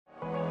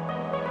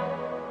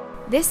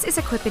This is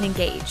Equip and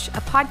Engage,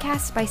 a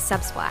podcast by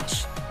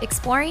Subsplash,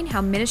 exploring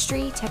how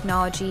ministry,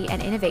 technology,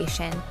 and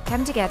innovation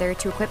come together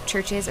to equip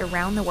churches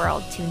around the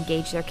world to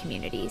engage their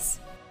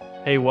communities.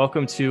 Hey,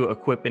 welcome to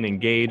Equip and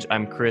Engage.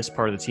 I'm Chris,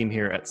 part of the team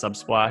here at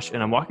Subsplash,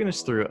 and I'm walking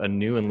us through a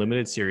new and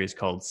limited series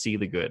called See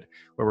the Good,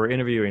 where we're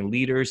interviewing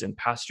leaders and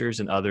pastors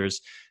and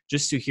others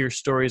just to hear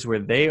stories where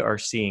they are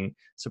seeing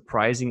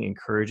surprising,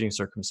 encouraging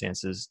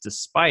circumstances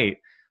despite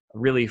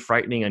really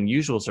frightening,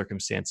 unusual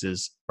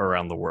circumstances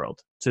around the world.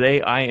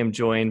 Today, I am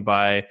joined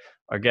by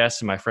our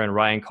guest and my friend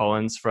Ryan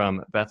Collins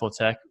from Bethel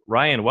Tech.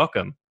 Ryan,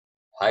 welcome.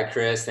 Hi,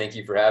 Chris. Thank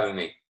you for having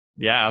me.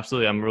 Yeah,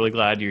 absolutely. I'm really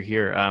glad you're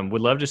here.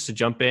 Would love just to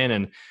jump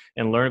in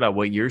and learn about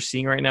what you're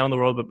seeing right now in the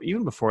world. But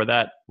even before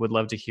that, would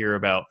love to hear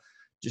about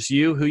just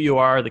you, who you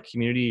are, the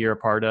community you're a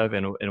part of,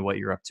 and what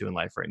you're up to in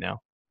life right now.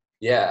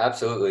 Yeah,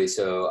 absolutely.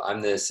 So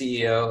I'm the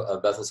CEO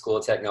of Bethel School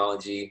of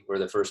Technology. We're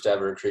the first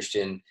ever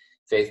Christian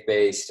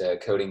faith-based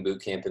coding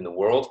boot camp in the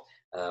world.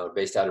 We're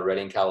based out of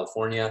Redding,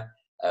 California,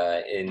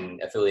 in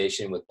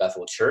affiliation with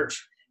Bethel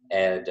Church,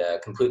 and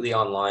completely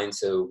online.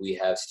 So we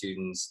have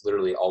students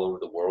literally all over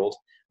the world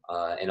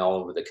and all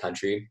over the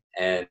country.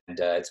 And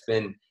it's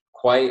been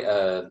quite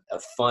a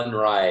fun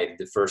ride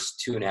the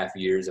first 2.5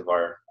 years of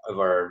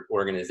our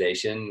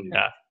organization.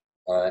 Yeah.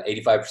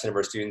 85% of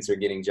our students are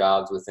getting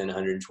jobs within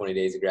 120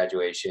 days of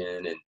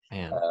graduation,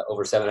 and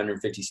over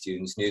 750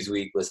 students.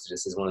 Newsweek listed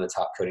us as one of the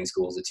top coding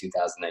schools of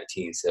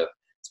 2019. So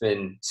it's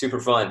been super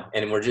fun,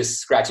 and we're just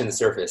scratching the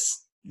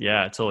surface.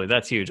 Yeah, totally.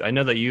 That's huge. I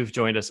know that you've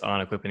joined us on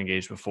Equip and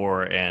Engage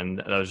before, and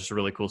that was just a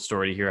really cool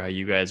story to hear how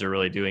you guys are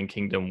really doing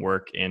kingdom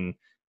work in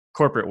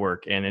corporate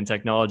work and in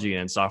technology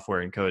and in software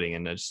and coding,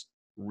 and it's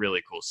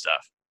really cool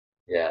stuff.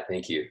 Yeah,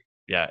 thank you.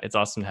 Yeah, it's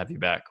awesome to have you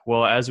back.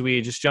 Well, as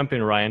we just jump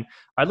in, Ryan,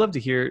 I'd love to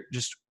hear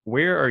just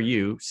where are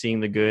you seeing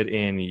the good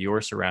in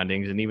your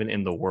surroundings and even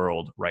in the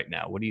world right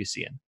now? What are you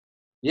seeing?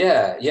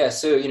 Yeah.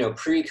 So,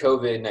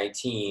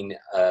 pre-COVID-19,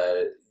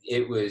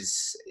 it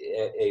was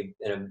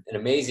an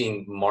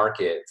amazing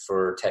market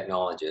for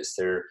technologists.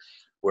 There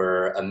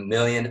were 1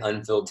 million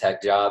unfilled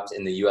tech jobs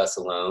in the U.S.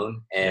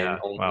 alone, and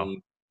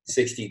only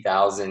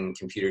 60,000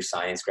 computer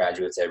science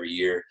graduates every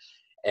year,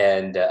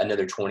 and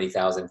another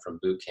 20,000 from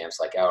boot camps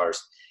like ours.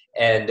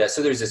 And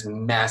so there's this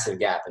massive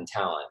gap in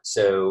talent.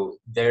 So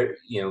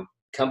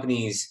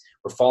companies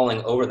were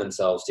falling over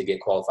themselves to get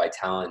qualified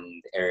talent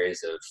in the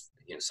areas of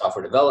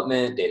software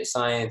development, data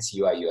science,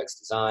 UI UX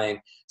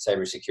design,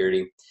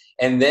 cybersecurity.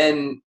 And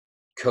then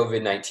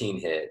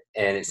COVID-19 hit,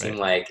 and it seemed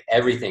like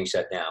everything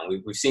shut down.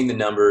 We've seen the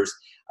numbers.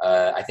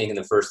 I think in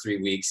the first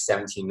 3 weeks,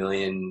 17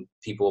 million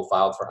people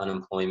filed for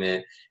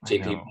unemployment.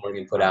 JP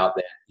Morgan put out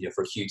that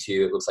for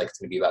Q2, it looks like it's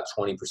going to be about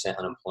 20%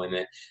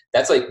 unemployment.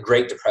 That's like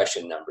Great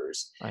Depression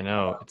numbers. I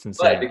know, it's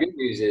insane. But the good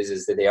news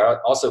is that they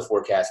are also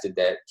forecasted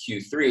that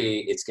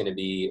Q3, it's going to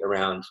be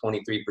around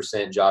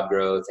 23% job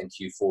growth, and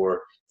Q4,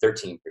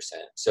 13%.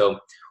 So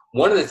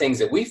one of the things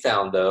that we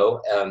found,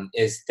 though,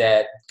 is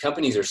that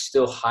companies are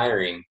still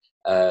hiring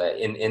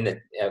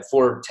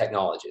for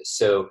technologists.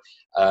 So,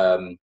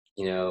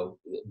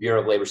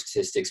 Bureau of Labor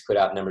Statistics put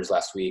out numbers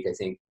last week. I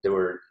think there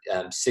were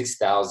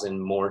 6,000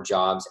 more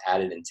jobs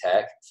added in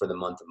tech for the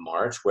month of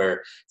March, where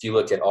if you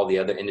looked at all the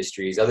other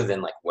industries other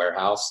than like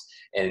warehouse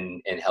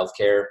and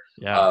healthcare,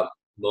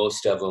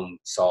 most of them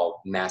saw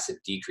massive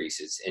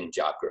decreases in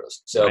job growth.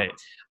 So,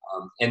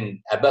 and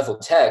at Bethel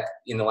Tech,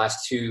 in the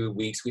last 2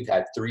 weeks, we've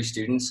had 3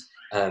 students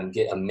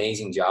get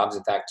amazing jobs.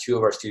 In fact, 2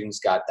 of our students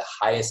got the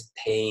highest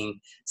paying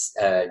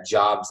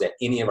jobs that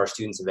any of our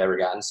students have ever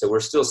gotten. So we're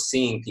still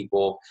seeing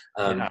people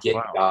get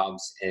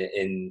jobs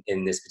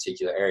in this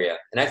particular area.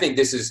 And I think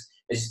this is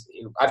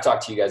I've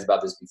talked to you guys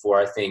about this before.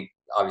 I think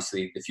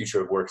obviously the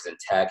future of work is in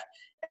tech.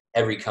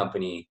 Every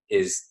company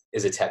is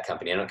a tech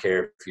company. I don't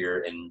care if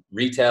you're in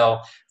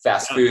retail,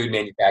 fast food,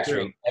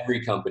 manufacturing.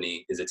 Every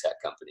company is a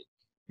tech company.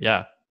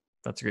 Yeah.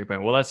 That's a great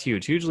point. Well, that's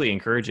huge, hugely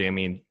encouraging. I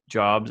mean,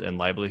 jobs and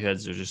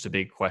livelihoods are just a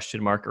big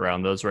question mark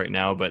around those right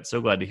now, but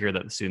so glad to hear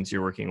that the students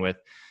you're working with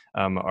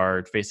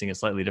are facing a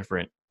slightly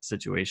different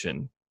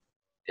situation.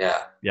 Yeah.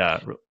 Yeah.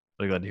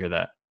 Really glad to hear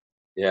that.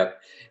 Yeah.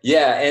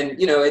 And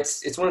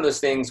it's one of those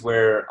things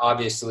where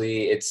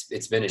obviously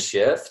it's been a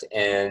shift,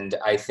 and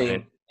I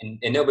think,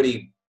 and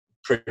nobody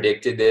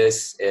predicted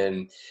this,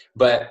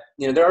 but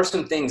there are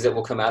some things that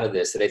will come out of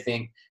this that I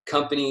think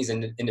companies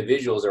and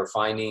individuals are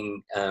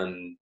finding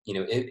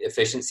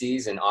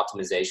efficiencies and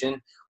optimization.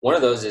 One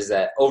of those is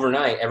that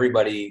overnight,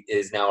 everybody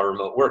is now a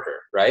remote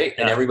worker, right?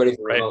 And everybody's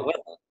a remote worker.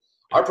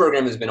 Our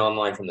program has been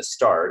online from the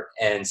start.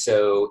 And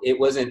so it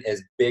wasn't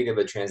as big of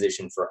a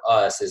transition for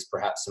us as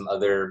perhaps some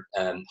other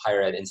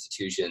higher ed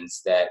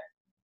institutions that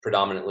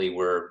predominantly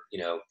were,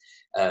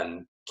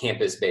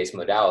 campus-based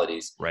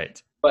modalities. Right.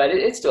 But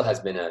it still has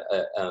been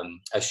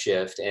a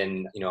shift.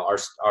 And,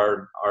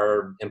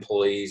 our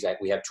employees,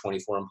 we have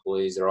 24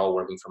 employees, they're all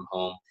working from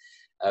home.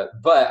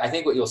 But I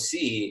think what you'll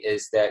see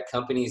is that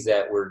companies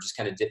that were just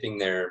kind of dipping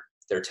their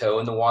toe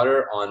in the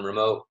water on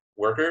remote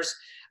workers,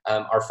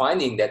 are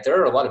finding that there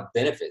are a lot of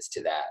benefits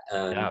to that.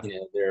 Yeah.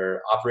 There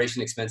are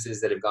operation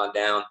expenses that have gone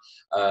down.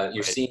 You're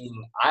Right.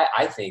 seeing,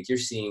 I think you're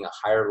seeing a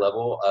higher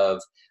level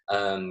of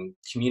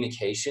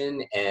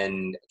communication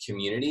and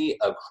community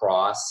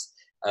across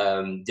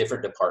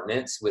different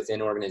departments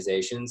within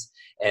organizations.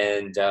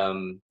 And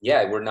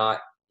we're not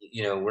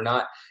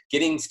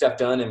getting stuff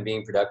done, and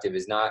being productive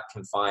is not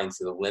confined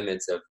to the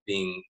limits of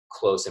being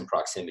close in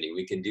proximity.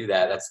 We can do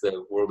that. That's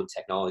the world of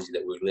technology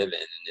that we live in,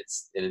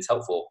 and it's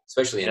helpful,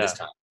 especially in Yeah. this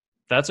time.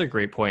 That's a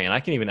great point. And I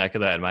can even echo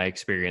that in my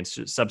experience.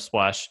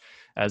 Subsplash,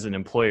 as an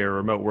employer,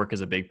 remote work is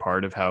a big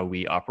part of how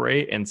we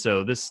operate. And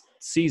so this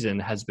season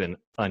has been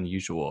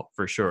unusual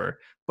for sure.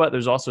 But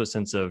there's also a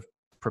sense of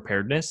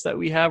preparedness that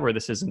we have where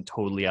this isn't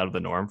totally out of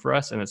the norm for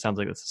us. And it sounds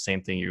like it's the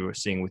same thing you were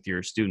seeing with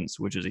your students,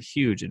 which is a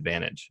huge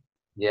advantage.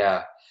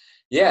 Yeah.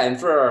 Yeah, and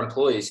for our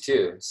employees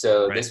too.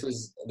 So Right. this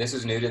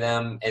was new to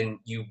them, and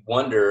you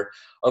wonder,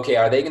 okay,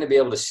 are they going to be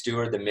able to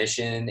steward the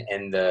mission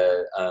and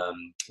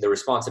the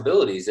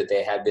responsibilities that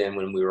they had been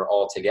when we were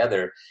all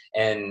together?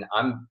 And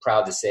I'm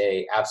proud to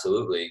say,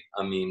 absolutely.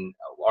 I mean,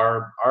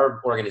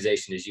 our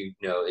organization, as you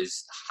know,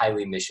 is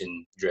highly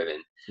mission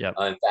driven. Yep.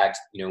 In fact,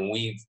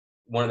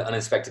 one of the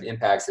unexpected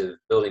impacts of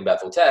building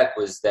Bethel Tech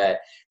was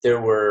that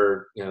there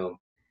were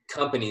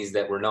companies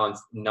that were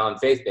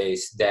non-faith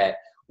based that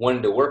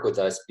wanted to work with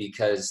us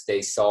because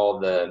they saw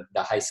the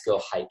high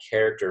skill, high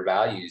character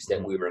values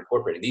that we were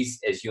incorporating. These,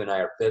 as you and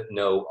I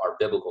know, are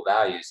biblical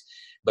values,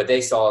 but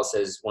they saw us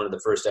as one of the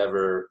first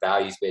ever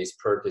values-based,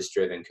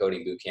 purpose-driven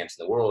coding boot camps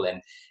in the world.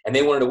 And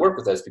they wanted to work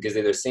with us because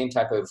they're the same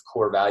type of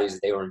core values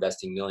that they were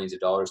investing millions of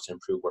dollars to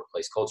improve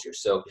workplace culture.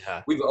 So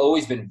we've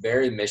always been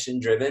very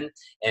mission-driven,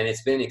 and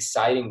it's been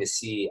exciting to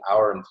see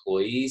our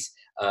employees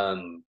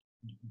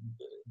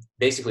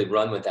basically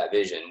run with that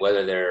vision,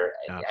 whether they're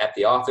at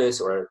the office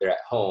or they're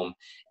at home.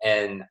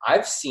 And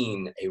I've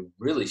seen a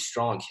really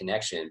strong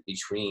connection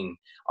between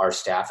our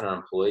staff and our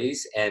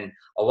employees. And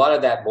a lot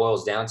of that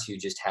boils down to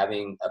just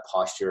having a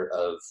posture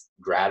of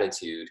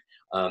gratitude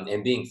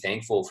and being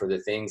thankful for the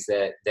things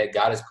that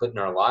God has put in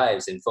our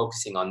lives, and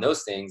focusing on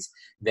those things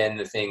than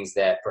the things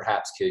that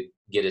perhaps could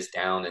get us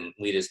down and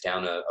lead us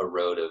down a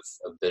road of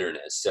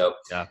bitterness. So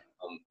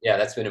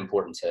that's been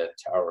important to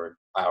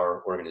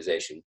our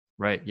organization.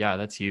 Right. Yeah,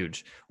 that's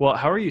huge. Well,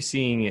 how are you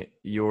seeing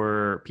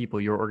your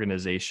people, your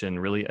organization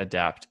really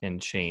adapt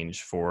and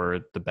change for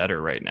the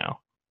better right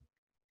now?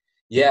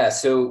 Yeah,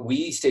 so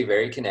we stay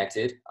very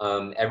connected.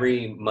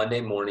 Every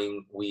Monday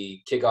morning,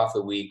 we kick off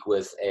the week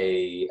with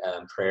a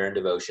prayer and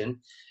devotion.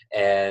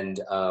 And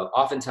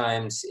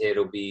oftentimes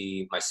it'll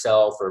be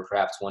myself or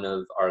perhaps one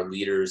of our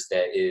leaders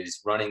that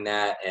is running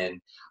that. And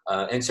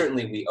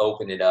certainly we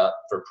open it up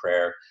for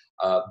prayer.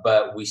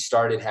 But we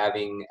started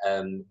having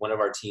one of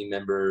our team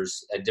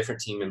members, a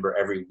different team member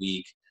every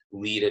week,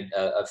 lead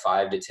a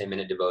 5 to 10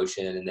 minute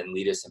devotion and then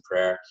lead us in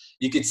prayer.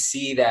 You could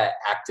see that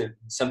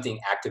something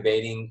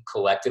activating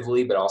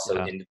collectively, but also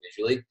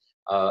individually.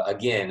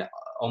 Again,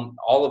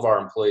 all of our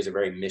employees are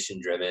very mission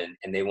driven,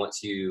 and they want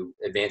to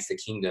advance the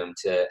kingdom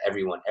to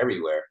everyone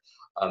everywhere.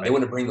 They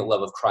want to bring the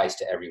love of Christ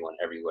to everyone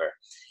everywhere.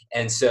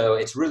 And so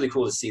it's really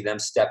cool to see them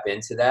step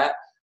into that.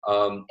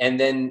 And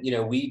then,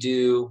 we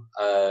do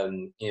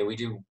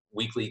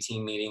weekly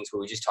team meetings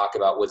where we just talk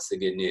about what's the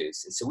good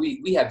news. And so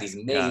we have these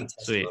amazing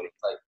testimonies,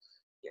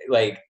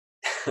 like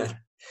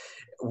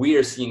we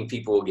are seeing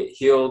people get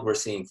healed. We're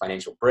seeing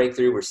financial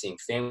breakthrough. We're seeing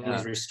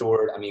families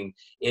restored. I mean,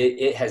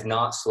 it has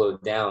not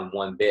slowed down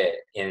one bit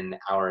in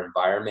our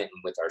environment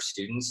and with our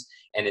students.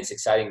 And it's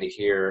exciting to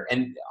hear,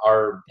 and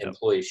our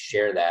employees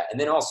share that. And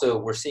then also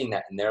we're seeing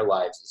that in their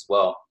lives as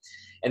well.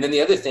 And then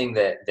the other thing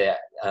that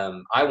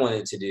I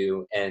wanted to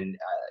do, and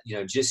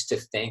just to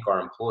thank our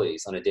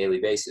employees on a daily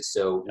basis.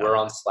 So we're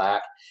on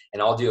Slack,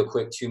 and I'll do a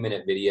quick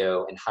 2-minute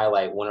video and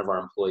highlight one of our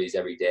employees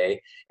every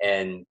day,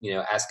 and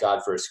ask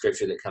God for a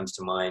scripture that comes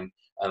to mind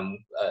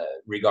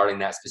regarding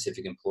that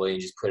specific employee,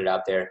 and just put it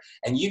out there.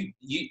 And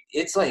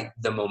it's like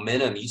the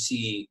momentum. You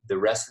see the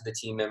rest of the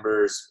team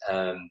members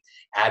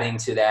adding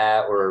to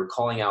that or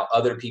calling out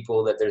other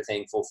people that they're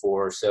thankful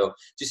for. So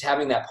just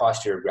having that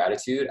posture of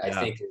gratitude, I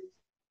think,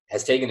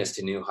 has taken us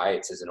to new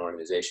heights as an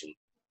organization.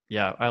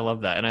 Yeah, I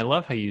love that. And I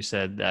love how you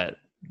said that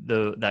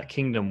that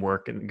kingdom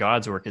work and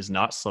God's work is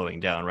not slowing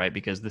down, right?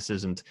 Because this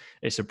isn't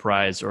a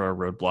surprise or a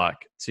roadblock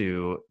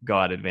to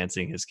God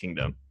advancing his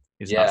kingdom.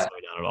 He's not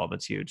slowing down at all.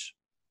 That's huge.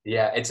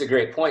 Yeah, it's a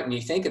great point. When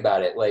you think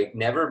about it, like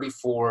never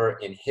before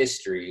in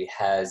history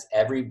has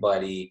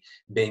everybody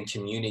been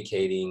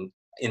communicating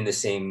in the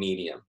same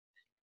medium.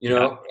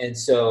 And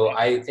so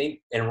I think,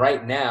 and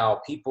right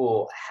now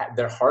people,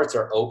 their hearts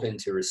are open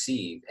to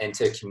receive and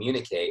to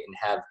communicate and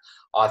have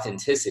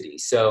authenticity.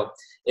 So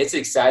it's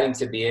exciting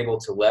to be able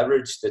to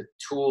leverage the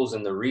tools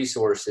and the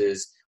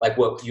resources like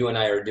what you and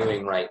I are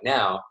doing right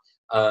now,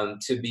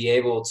 to be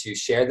able to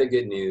share the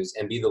good news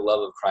and be the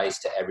love of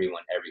Christ to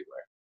everyone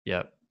everywhere.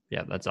 Yep.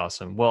 Yeah, that's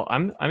awesome. Well,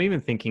 I'm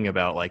even thinking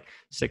about like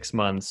 6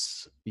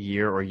 months,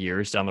 year or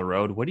years down the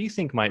road. What do you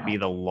think might be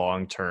the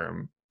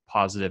long-term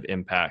positive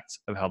impact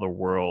of how the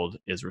world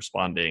is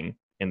responding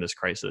in this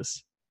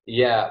crisis?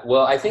 Yeah,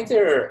 well, I think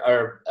there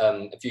are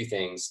a few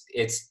things.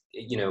 It's,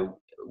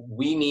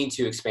 we need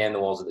to expand the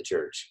walls of the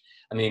church.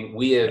 I mean,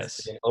 we have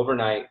Yes. been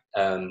overnight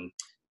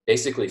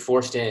basically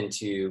forced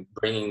into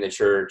bringing the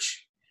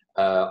church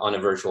on a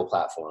virtual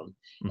platform.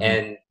 Mm-hmm.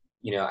 And,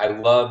 I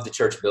love the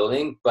church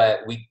building, but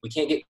we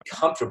can't get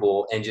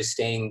comfortable and just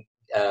staying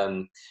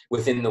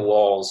within the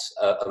walls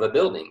of a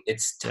building.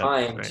 It's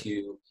time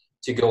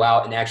to go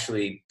out and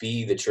actually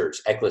be the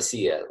church,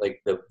 ecclesia,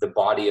 like the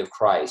body of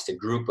Christ, a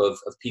group of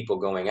people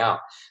going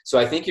out. So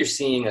I think you're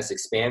seeing us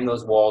expand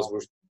those walls.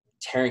 We're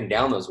tearing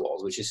down those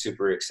walls, which is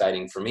super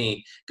exciting for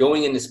me,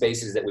 going into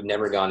spaces that we've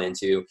never gone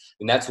into.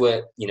 And that's what,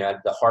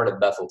 at the heart of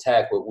Bethel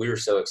Tech, what we're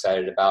so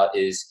excited about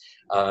is,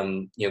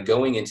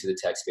 going into the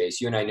tech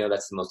space. You and I know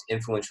that's the most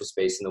influential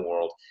space in the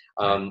world,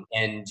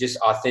 and just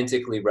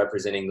authentically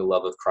representing the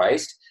love of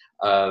Christ,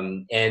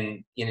 and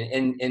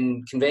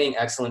conveying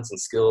excellence in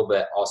skill,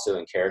 but also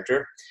in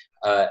character.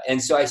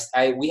 And so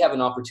we have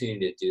an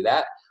opportunity to do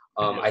that.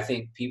 I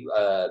think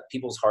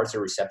people's hearts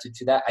are receptive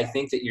to that. I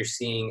think that you're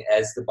seeing,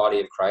 as the body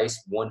of Christ,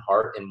 one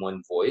heart and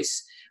one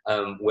voice,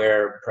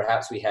 where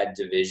perhaps we had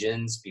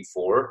divisions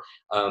before.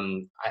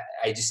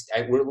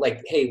 We're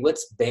like, hey,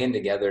 let's band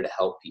together to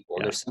help people.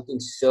 And there's something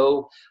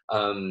so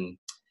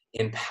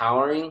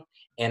empowering,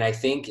 and I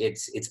think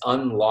it's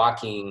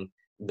unlocking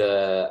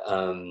the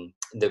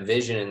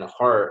vision in the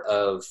heart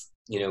of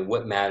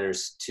what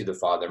matters to the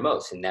Father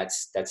most, and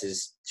that's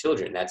his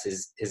children, that's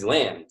his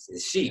lambs,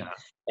 his sheep.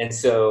 And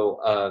so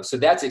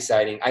that's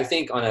exciting. I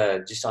think on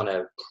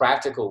a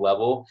practical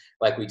level,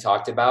 like we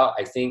talked about,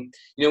 I think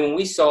when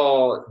we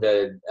saw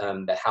the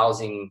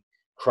housing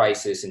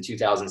crisis in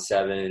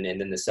 2007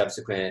 and then the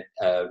subsequent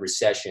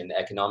recession, the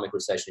economic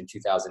recession in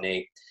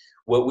 2008,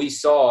 what we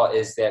saw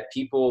is that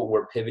people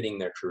were pivoting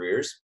their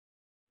careers.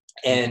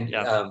 And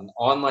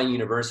online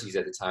universities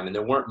at the time, and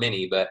there weren't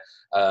many, but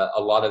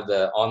a lot of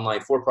the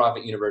online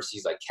for-profit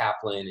universities like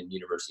Kaplan and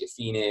University of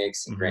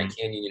Phoenix and Grand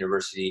Canyon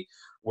University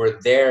were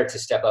there to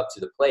step up to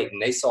the plate. And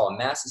they saw a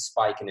massive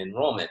spike in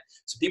enrollment.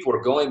 So people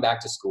were going back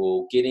to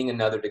school, getting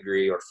another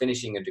degree or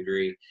finishing a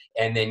degree,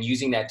 and then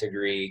using that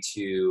degree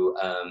to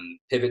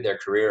pivot their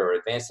career or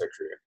advance their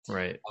career.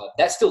 Right.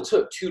 That still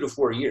took 2 to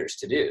 4 years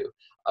to do.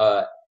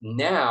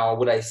 Now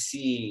what I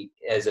see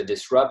as a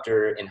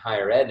disruptor in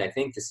higher ed, and I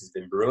think this has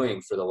been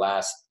brewing for the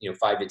last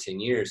 5 to 10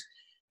 years,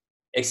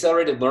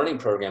 accelerated learning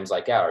programs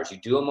like ours. You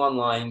do them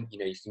online.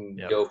 You can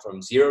go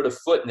from zero to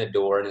foot in the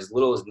door in as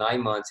little as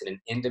 9 months in an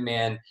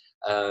in-demand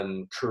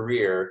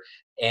career,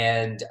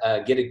 and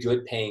get a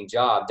good paying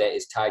job that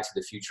is tied to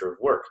the future of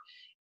work.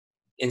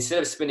 Instead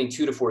of spending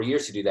 2 to 4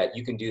 years to do that,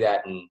 you can do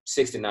that in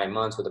 6 to 9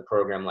 months with a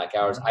program like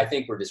ours. I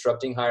think we're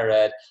disrupting higher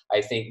ed.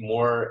 I think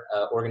more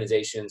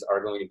organizations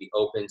are going to be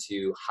open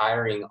to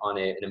hiring on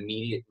an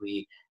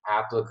immediately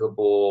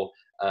applicable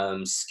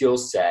skill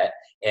set.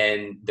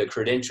 And the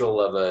credential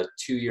of a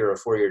 2-year or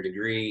 4-year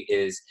degree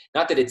is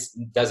not that it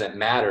doesn't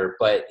matter,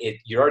 but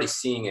you're already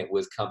seeing it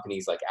with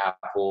companies like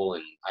Apple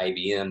and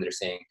IBM that are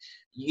saying,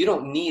 you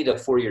don't need a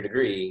 4-year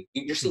degree.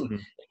 You're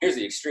seeing, here's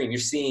the extreme. You're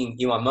seeing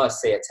Elon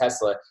Musk say at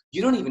Tesla,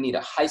 you don't even need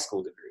a high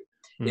school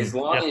degree. As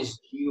long as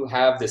you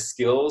have the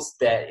skills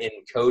that in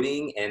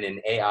coding and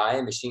in AI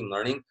and machine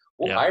learning,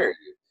 we'll hire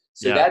you.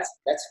 So that's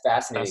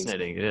fascinating.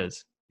 Fascinating, it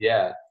is.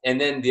 Yeah.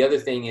 And then the other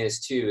thing is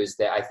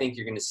that I think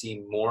you're going to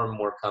see more and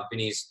more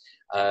companies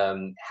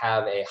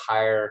have a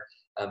higher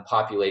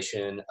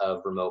population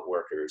of remote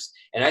workers.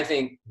 And I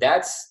think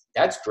that's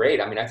great.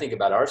 I mean, I think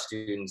about our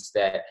students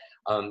that,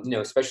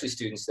 especially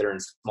students that are in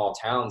small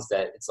towns,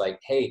 that it's like,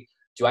 hey,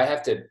 do I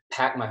have to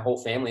pack my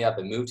whole family up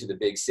and move to the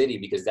big city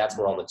because that's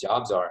where all the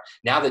jobs are?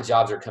 Now the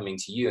jobs are coming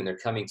to you, and they're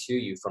coming to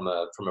you from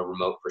a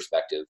remote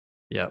perspective.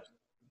 Yeah.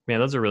 Man,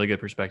 those are really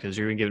good perspectives.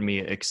 You're getting me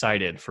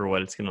excited for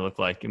what it's going to look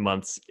like in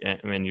months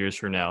and years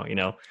from now,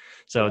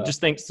 So just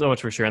thanks so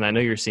much for sharing. I know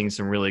you're seeing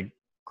some really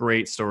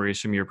great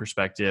stories from your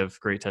perspective,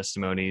 great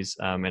testimonies.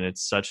 And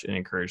it's such an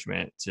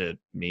encouragement to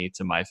me,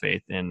 to my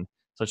faith in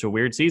such a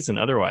weird season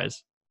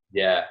otherwise.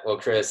 Yeah. Well,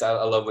 Chris, I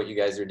love what you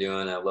guys are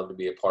doing. I love to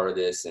be a part of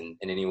this, and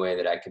in any way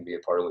that I can be a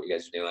part of what you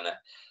guys are doing,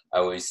 I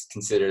always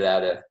consider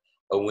that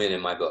a win in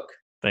my book.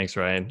 Thanks,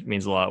 Ryan. It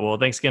means a lot. Well,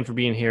 thanks again for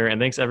being here. And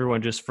thanks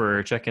everyone just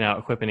for checking out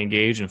Equip and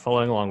Engage and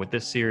following along with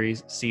this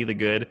series, See the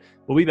Good.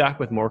 We'll be back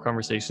with more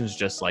conversations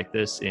just like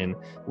this in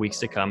weeks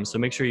to come. So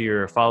make sure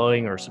you're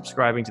following or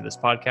subscribing to this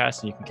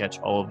podcast, and you can catch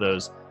all of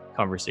those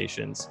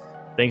conversations.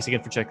 Thanks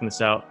again for checking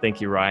this out.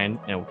 Thank you, Ryan,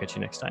 and we'll catch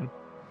you next time.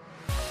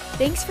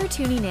 Thanks for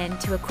tuning in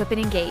to Equip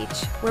and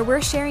Engage, where we're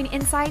sharing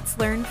insights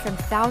learned from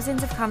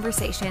thousands of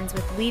conversations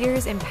with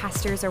leaders and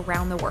pastors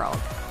around the world.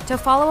 To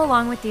follow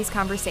along with these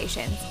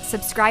conversations,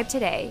 subscribe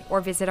today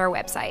or visit our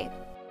website.